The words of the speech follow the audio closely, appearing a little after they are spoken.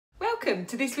welcome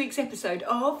to this week's episode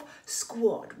of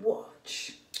Squad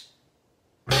Watch.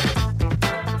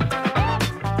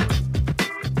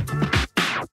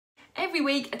 Every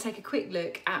week I take a quick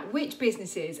look at which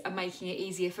businesses are making it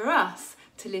easier for us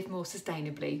to live more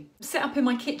sustainably. I'm set up in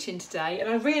my kitchen today and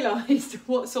I realised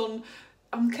what's on,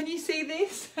 can you see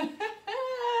this?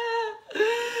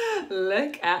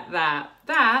 Look at that.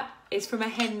 That is from a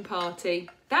hen party.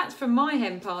 That's from my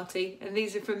hen party and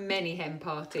these are from many hen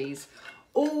parties.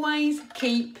 Always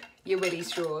keep your willy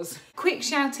straws. Quick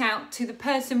shout out to the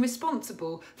person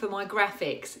responsible for my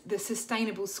graphics, the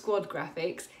Sustainable Squad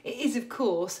graphics. It is of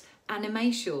course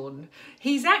Animation.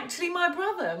 He's actually my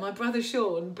brother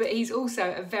Sean, but he's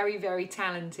also a very, very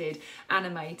talented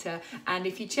animator. And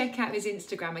if you check out his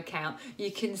Instagram account,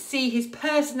 you can see his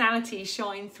personality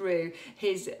shine through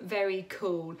his very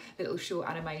cool little short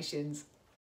animations.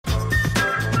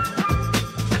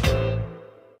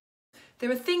 There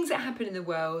are things that happen in the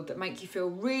world that make you feel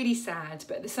really sad,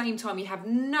 but at the same time you have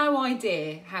no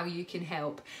idea how you can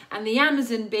help. And the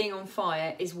Amazon being on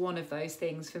fire is one of those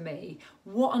things for me.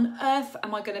 What on earth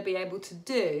am I going to be able to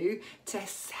do to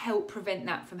help prevent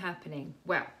that from happening?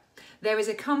 Well, there is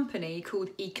a company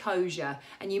called Ecosia,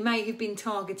 and you may have been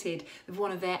targeted with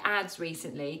one of their ads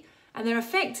recently. And they're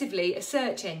effectively a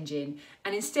search engine.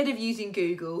 And instead of using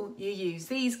Google, you use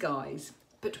these guys.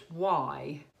 But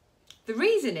why? The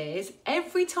reason is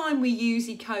every time we use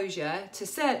Ecosia to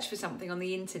search for something on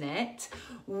the internet,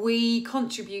 we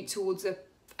contribute towards a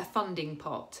funding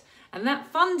pot. And that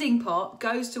funding pot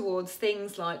goes towards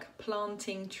things like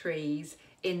planting trees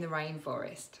in the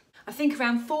rainforest. I think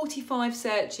around 45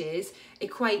 searches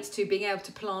equates to being able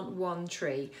to plant one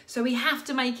tree. So we have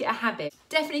to make it a habit.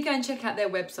 Definitely go and check out their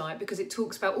website because it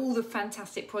talks about all the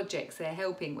fantastic projects they're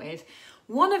helping with.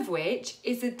 One of which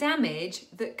is the damage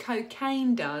that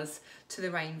cocaine does to the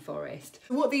rainforest.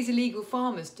 What these illegal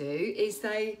farmers do is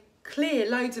they clear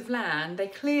loads of land, they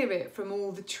clear it from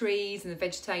all the trees and the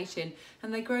vegetation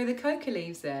and they grow the coca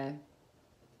leaves there.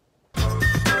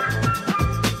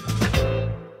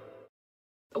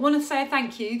 I want to say a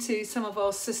thank you to some of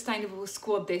our sustainable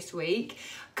squad this week.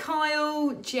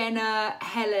 Kyle, Jenna,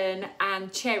 Helen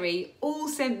and Cherry all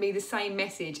sent me the same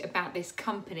message about this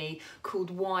company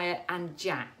called Wyatt and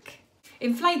Jack.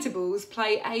 Inflatables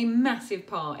play a massive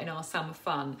part in our summer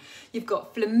fun. You've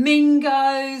got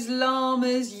flamingos,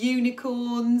 llamas,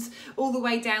 unicorns, all the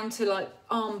way down to like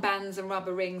armbands and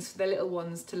rubber rings for the little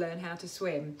ones to learn how to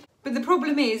swim. But the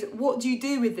problem is, what do you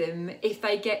do with them if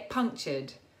they get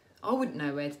punctured? I wouldn't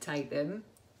know where to take them.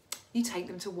 You take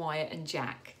them to Wyatt and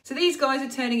Jack. So these guys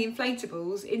are turning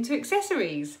inflatables into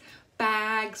accessories.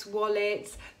 Bags,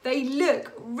 wallets. They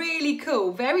look really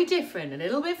cool, very different, a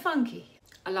little bit funky.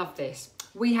 I love this.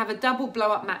 We have a double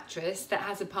blow-up mattress that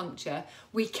has a puncture.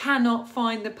 We cannot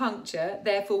find the puncture,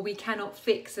 therefore we cannot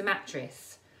fix the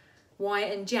mattress.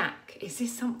 Wyatt and Jack, is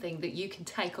this something that you can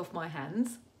take off my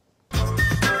hands?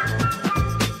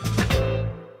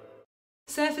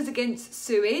 Surfers Against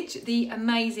Sewage, the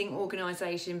amazing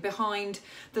organisation behind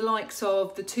the likes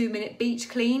of the 2-minute beach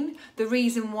clean, the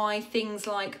reason why things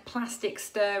like plastic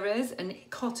stirrers and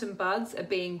cotton buds are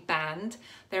being banned,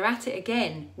 they're at it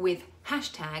again with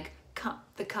hashtag cut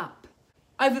the cup.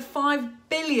 Over 5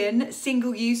 billion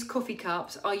single-use coffee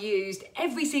cups are used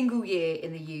every single year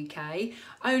in the UK.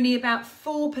 Only about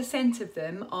 4% of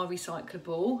them are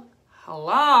recyclable.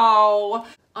 Hello!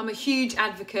 I'm a huge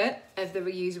advocate of the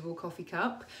reusable coffee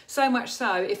cup. So much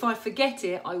so, if I forget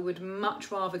it, I would much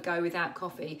rather go without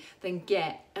coffee than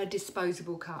get a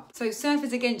disposable cup. So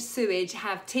Surfers Against Sewage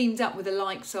have teamed up with the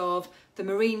likes of the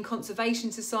Marine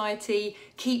Conservation Society,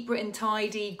 Keep Britain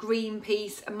Tidy,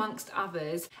 Greenpeace, amongst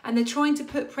others. And they're trying to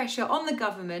put pressure on the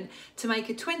government to make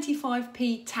a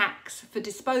 25p tax for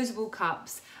disposable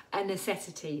cups a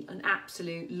necessity, an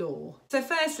absolute law. So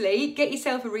firstly, get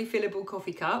yourself a refillable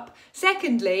coffee cup.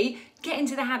 Secondly, get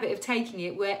into the habit of taking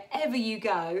it wherever you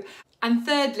go. And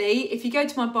thirdly, if you go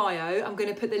to my bio, I'm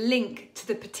going to put the link to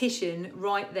the petition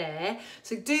right there.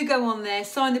 So do go on there,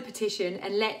 sign the petition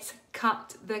and let's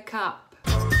cut the cup.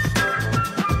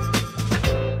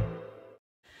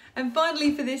 And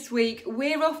finally for this week,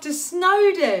 we're off to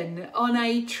Snowdon on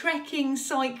a trekking,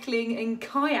 cycling and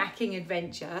kayaking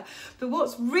adventure. But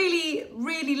what's really,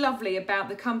 really lovely about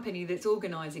the company that's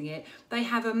organising it, they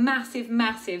have a massive,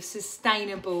 massive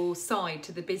sustainable side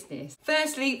to the business.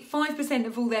 Firstly, 5%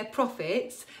 of all their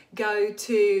profits go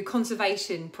to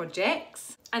conservation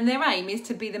projects and their aim is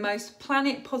to be the most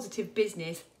planet positive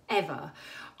business ever.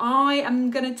 I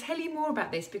am going to tell you more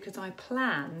about this because I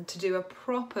plan to do a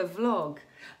proper vlog,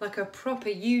 like a proper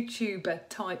YouTuber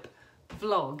type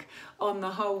vlog on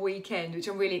the whole weekend, which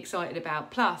I'm really excited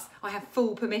about. Plus, I have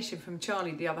full permission from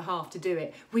Charlie, the other half, to do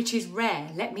it, which is rare,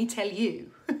 let me tell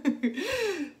you.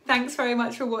 Thanks very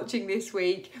much for watching this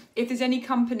week. If there's any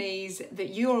companies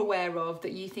that you're aware of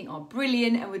that you think are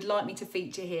brilliant and would like me to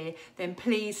feature here, then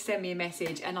please send me a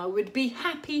message and I would be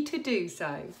happy to do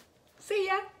so. See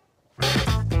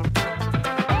ya!